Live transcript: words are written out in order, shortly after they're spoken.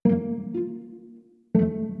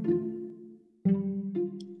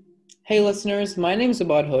Hey listeners, my name is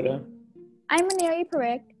Abad Hoda, I'm Maneri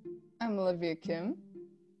Parikh. I'm Olivia Kim.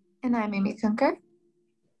 And I'm Amy Kunker.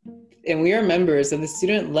 and we are members of the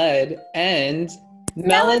student-led and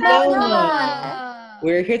Melanoma!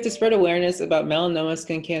 We're here to spread awareness about melanoma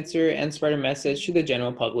skin cancer and spread a message to the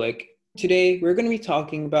general public. Today, we're going to be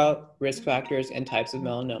talking about risk factors and types of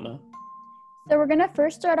melanoma. So we're going to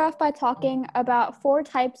first start off by talking about 4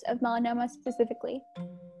 types of melanoma specifically.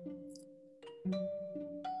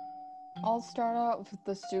 I'll start out with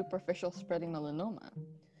the superficial spreading melanoma.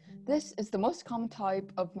 This is the most common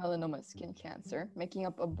type of melanoma skin cancer, making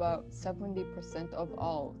up about 70% of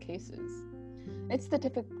all cases. It's the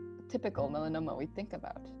typical melanoma we think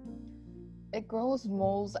about. It grows,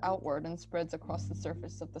 moles outward, and spreads across the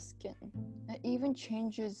surface of the skin. It even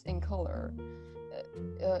changes in color.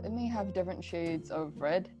 It may have different shades of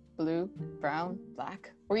red, blue, brown,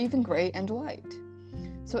 black, or even gray and white.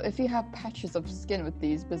 So if you have patches of skin with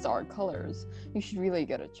these bizarre colors, you should really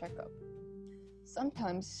get a checkup.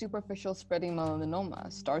 Sometimes superficial spreading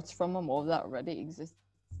melanoma starts from a mole that already exists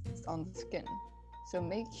on the skin. So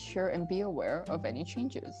make sure and be aware of any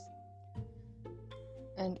changes.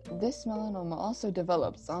 And this melanoma also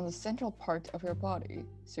develops on the central part of your body,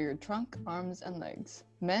 so your trunk, arms, and legs.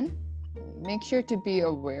 Men, make sure to be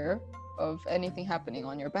aware of anything happening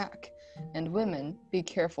on your back. And women, be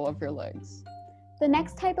careful of your legs. The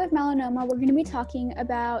next type of melanoma we're going to be talking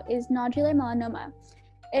about is nodular melanoma.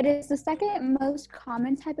 It is the second most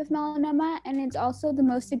common type of melanoma, and it's also the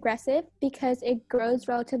most aggressive because it grows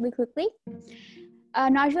relatively quickly.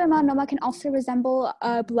 Nodular melanoma can also resemble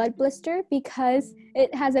a blood blister because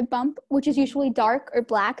it has a bump, which is usually dark or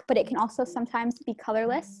black, but it can also sometimes be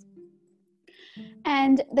colorless.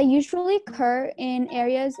 And they usually occur in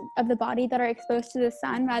areas of the body that are exposed to the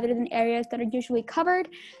sun rather than areas that are usually covered.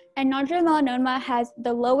 And nodular melanoma has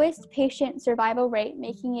the lowest patient survival rate,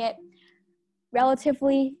 making it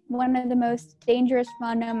relatively one of the most dangerous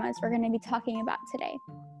melanomas we're going to be talking about today.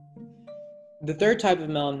 The third type of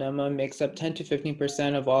melanoma makes up 10 to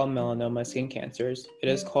 15% of all melanoma skin cancers. It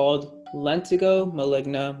is called lentigo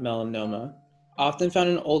maligna melanoma. Often found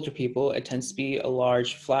in older people, it tends to be a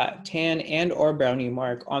large, flat, tan, and or brownie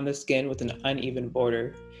mark on the skin with an uneven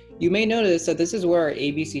border. You may notice that this is where our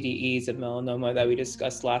ABCDEs of melanoma that we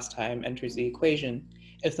discussed last time enters the equation.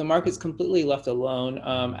 If the mark is completely left alone,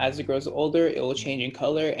 as it grows older, it will change in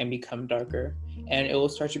color and become darker. And it will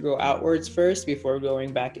start to grow outwards first before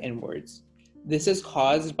going back inwards. This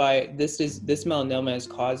melanoma is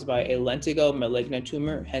caused by a lentigo maligna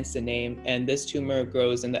tumor, hence the name, and this tumor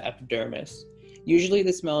grows in the epidermis. Usually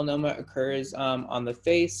this melanoma occurs on the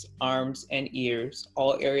face, arms, and ears,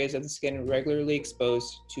 all areas of the skin regularly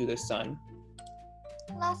exposed to the sun.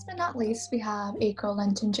 Last but not least, we have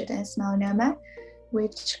acrolentiginous melanoma,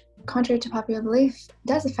 which, contrary to popular belief,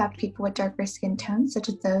 does affect people with darker skin tones, such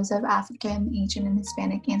as those of African, Asian, and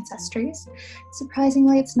Hispanic ancestries.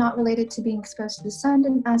 Surprisingly, it's not related to being exposed to the sun,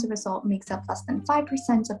 and as a result makes up less than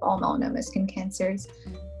 5% of all melanoma skin cancers.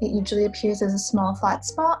 It usually appears as a small flat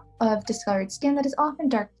spot of discolored skin that is often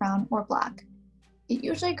dark brown or black. It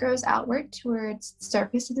usually grows outward towards the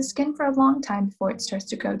surface of the skin for a long time before it starts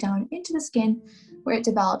to grow down into the skin, where it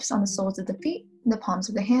develops on the soles of the feet, the palms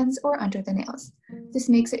of the hands, or under the nails. This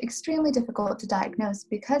makes it extremely difficult to diagnose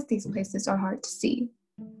because these places are hard to see.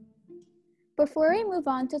 Before we move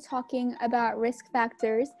on to talking about risk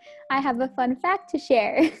factors, I have a fun fact to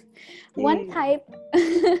share. One type,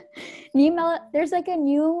 there's like a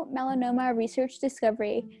new melanoma research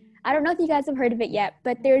discovery. I don't know if you guys have heard of it yet,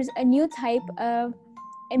 but there's a new type of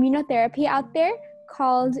immunotherapy out there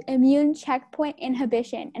called immune checkpoint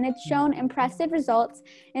inhibition, and it's shown impressive results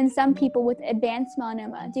in some people with advanced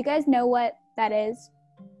melanoma. Do you guys know what that is?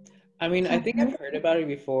 I mean, I think I've heard about it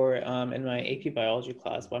before in my AP biology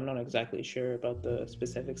class, but I'm not exactly sure about the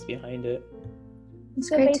specifics behind it. It's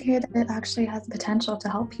great to hear that it actually has potential to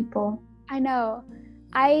help people. I know.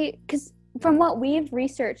 Because from what we've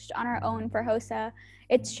researched on our own for HOSA,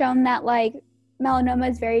 it's shown that like melanoma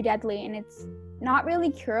is very deadly and it's not really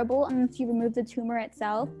curable unless you remove the tumor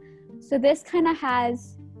itself. So this kind of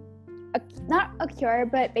has not a cure,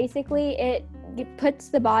 but basically it puts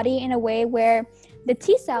the body in a way where the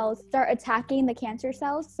T cells start attacking the cancer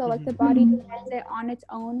cells. So like the body defends it on its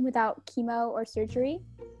own without chemo or surgery.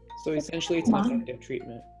 So essentially it's an effective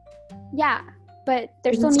treatment. Yeah, but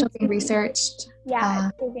there's still being researched. Yeah,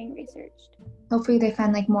 it's still being researched. Hopefully they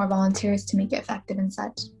find like more volunteers to make it effective and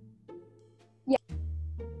such. Yeah.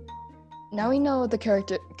 Now we know the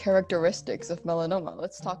characteristics of melanoma.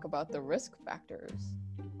 Let's talk about the risk factors.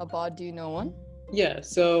 Abad, do you know one? Yeah,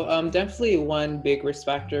 so definitely one big risk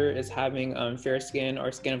factor is having fair skin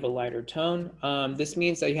or skin of a lighter tone. This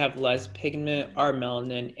means that you have less pigment or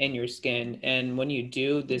melanin in your skin. And when you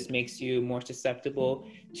do, this makes you more susceptible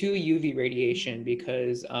to UV radiation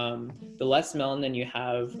because the less melanin you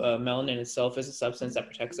have, melanin itself is a substance that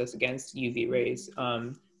protects us against UV rays.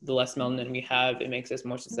 The less melanin we have, it makes us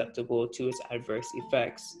more susceptible to its adverse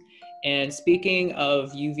effects. And speaking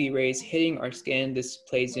of UV rays hitting our skin, this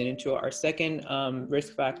plays into our second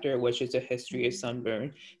risk factor, which is a history of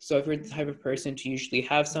sunburn. So if you're the type of person to usually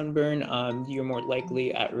have sunburn, you're more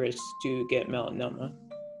likely at risk to get melanoma.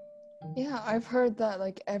 Yeah, I've heard that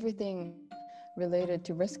like everything related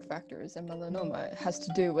to risk factors and melanoma has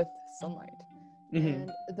to do with sunlight Mm-hmm.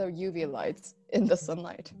 and the UV lights in the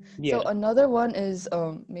sunlight. So Yeah. another one is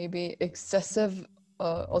maybe excessive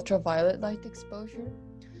ultraviolet light exposure.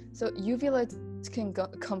 So UV lights can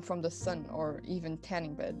come from the sun or even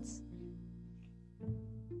tanning beds.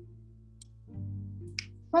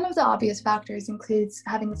 One of the obvious factors includes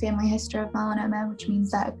having a family history of melanoma, which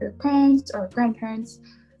means that if your parents or grandparents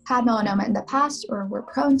had melanoma in the past or were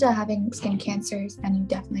prone to having skin cancers, then you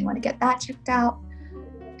definitely want to get that checked out.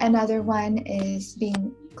 Another one is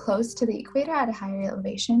being close to the equator at a higher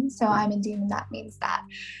elevation. So I'm Indian, and that means that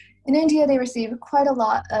in India they receive quite a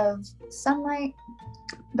lot of sunlight,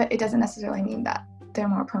 but it doesn't necessarily mean that they're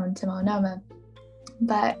more prone to melanoma.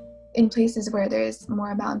 But in places where there's more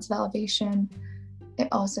amounts of elevation, it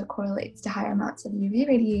also correlates to higher amounts of UV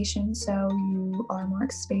radiation, so you are more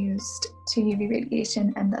exposed to UV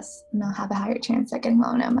radiation and thus have a higher chance at getting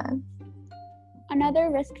melanoma. Another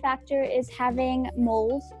risk factor is having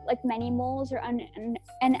moles, like many moles or an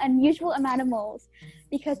unusual amount of moles,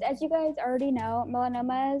 because as you guys already know,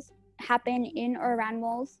 melanomas happen in or around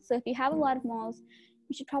moles. So if you have a lot of moles,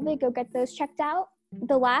 you should probably go get those checked out.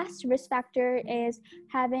 The last risk factor is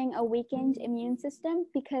having a weakened immune system,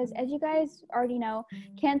 because as you guys already know,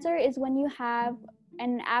 cancer is when you have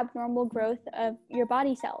an abnormal growth of your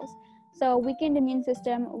body cells. So a weakened immune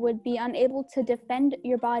system would be unable to defend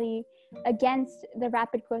your body against the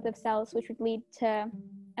rapid growth of cells, which would lead to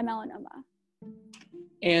a melanoma.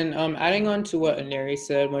 And adding on to what Aneri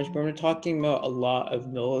said, when we're talking about a lot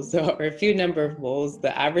of moles or a few number of moles,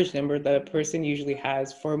 the average number that a person usually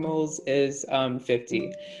has for moles is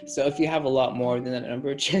 50. So if you have a lot more than that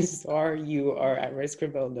number, chances are you are at risk for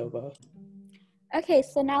melanoma. Okay,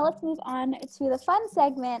 so now let's move on to the fun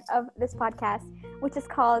segment of this podcast, which is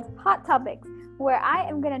called Hot Topics, where I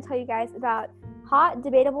am going to tell you guys about hot,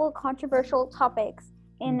 debatable, controversial topics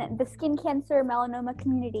in the skin cancer melanoma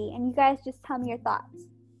community, and you guys just tell me your thoughts.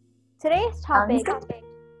 Today's topic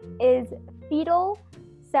is fetal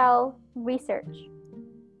cell research.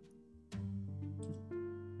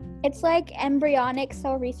 It's like embryonic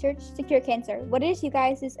cell research to cure cancer. What is you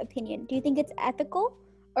guys' opinion? Do you think it's ethical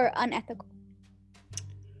or unethical?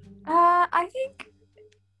 I think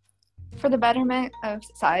for the betterment of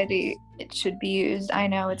society, it should be used. I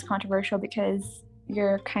know it's controversial because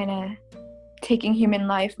you're kind of taking human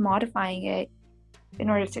life, modifying it in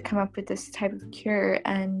order to come up with this type of cure,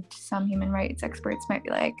 and some human rights experts might be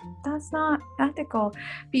like, that's not ethical.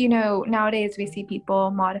 But nowadays we see people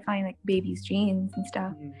modifying like babies' genes and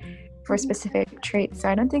stuff for specific traits, so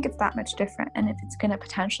I don't think it's that much different. And if it's going to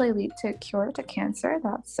potentially lead to a cure to cancer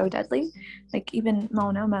that's so deadly, like even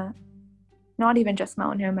melanoma, not even just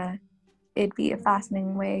melanoma, it'd be a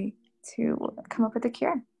fascinating way to come up with a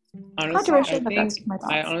cure.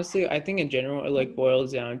 Honestly, I think in general it like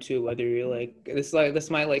boils down to whether you're like this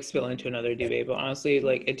might like spill into another debate, but honestly,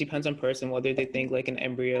 like it depends on person whether they think like an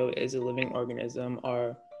embryo is a living organism,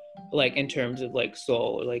 or like in terms of like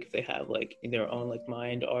soul, or like if they have like their own like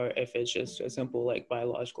mind, or if it's just a simple like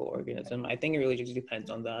biological organism. I think it really just depends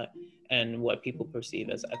on that and what people perceive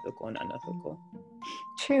as ethical and unethical.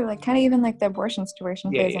 True, like kind of even like the abortion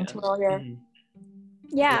situation plays into all your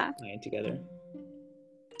playing together.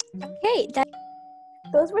 Okay,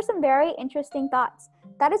 those were some very interesting thoughts.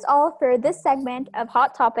 That is all for this segment of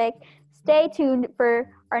Hot Topic. Stay tuned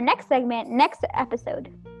for our next segment, next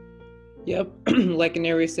episode. Yep, like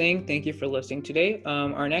Aneri was saying, thank you for listening today.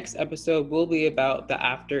 Our next episode will be about the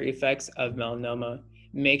after effects of melanoma.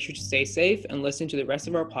 Make sure to stay safe and listen to the rest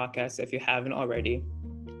of our podcast if you haven't already.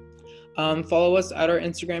 Follow us at our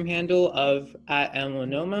Instagram handle of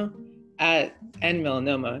 @melanoma,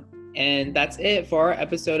 @nmelanoma. And that's it for our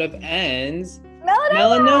episode of Ends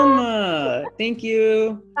Melanoma! Thank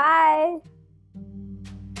you. Bye.